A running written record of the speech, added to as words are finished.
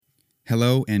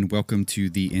Hello and welcome to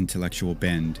The Intellectual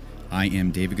Bend. I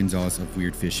am David Gonzalez of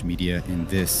Weirdfish Media, and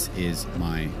this is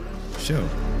my show.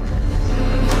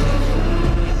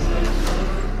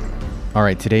 All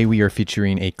right, today we are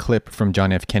featuring a clip from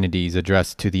John F. Kennedy's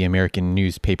address to the American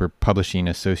Newspaper Publishing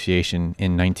Association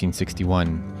in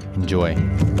 1961. Enjoy.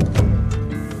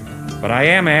 But I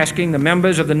am asking the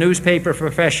members of the newspaper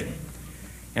profession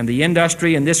and the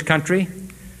industry in this country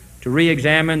to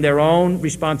re-examine their own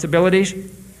responsibilities,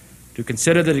 to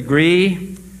consider the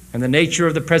degree and the nature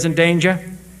of the present danger,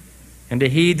 and to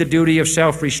heed the duty of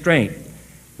self-restraint,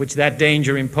 which that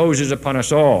danger imposes upon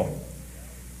us all.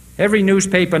 Every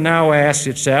newspaper now asks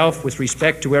itself, with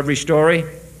respect to every story,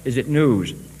 is it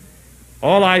news?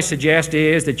 All I suggest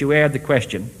is that you add the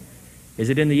question, is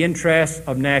it in the interest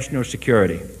of national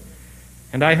security?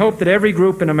 And I hope that every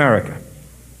group in America,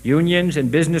 unions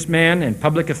and businessmen and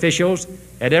public officials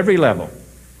at every level,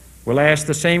 will ask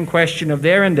the same question of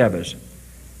their endeavors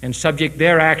and subject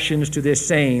their actions to this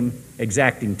same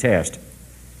exacting test.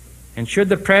 And should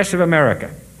the press of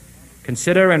America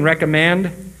consider and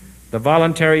recommend the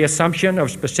voluntary assumption of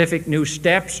specific new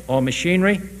steps or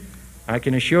machinery, I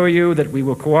can assure you that we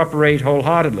will cooperate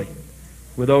wholeheartedly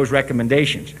with those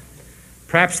recommendations.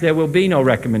 Perhaps there will be no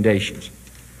recommendations.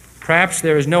 Perhaps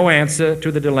there is no answer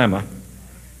to the dilemma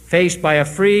faced by a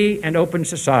free and open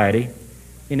society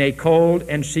in a cold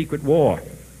and secret war.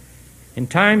 In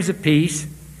times of peace,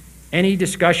 any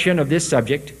discussion of this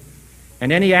subject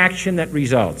and any action that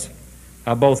results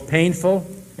are both painful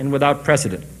and without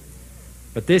precedent.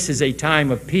 But this is a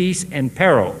time of peace and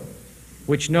peril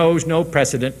which knows no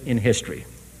precedent in history.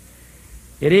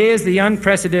 It is the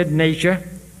unprecedented nature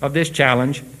of this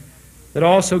challenge that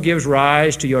also gives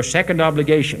rise to your second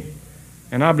obligation,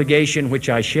 an obligation which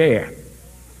I share.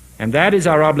 And that is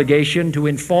our obligation to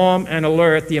inform and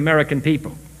alert the American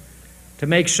people, to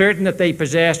make certain that they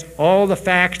possess all the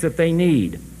facts that they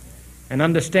need and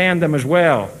understand them as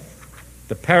well,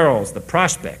 the perils, the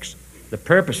prospects, the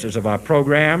purposes of our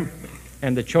program,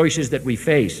 and the choices that we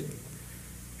face.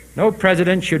 No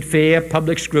president should fear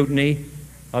public scrutiny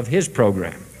of his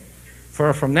program,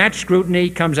 for from that scrutiny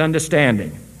comes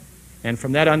understanding, and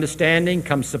from that understanding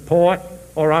comes support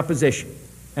or opposition,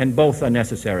 and both are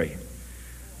necessary.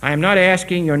 I am not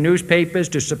asking your newspapers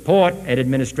to support an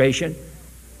administration,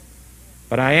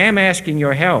 but I am asking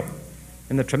your help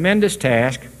in the tremendous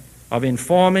task of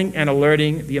informing and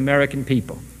alerting the American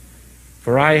people.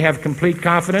 For I have complete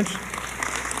confidence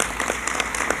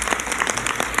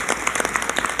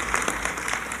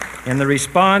in the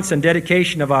response and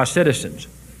dedication of our citizens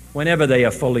whenever they are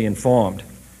fully informed.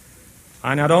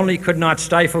 I not only could not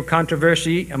stifle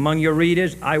controversy among your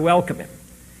readers, I welcome it.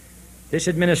 This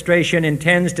administration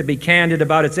intends to be candid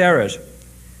about its errors.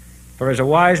 For as a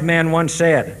wise man once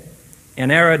said,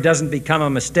 an error doesn't become a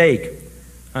mistake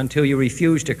until you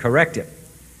refuse to correct it.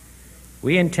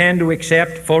 We intend to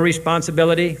accept full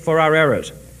responsibility for our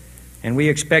errors, and we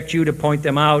expect you to point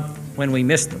them out when we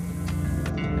miss them.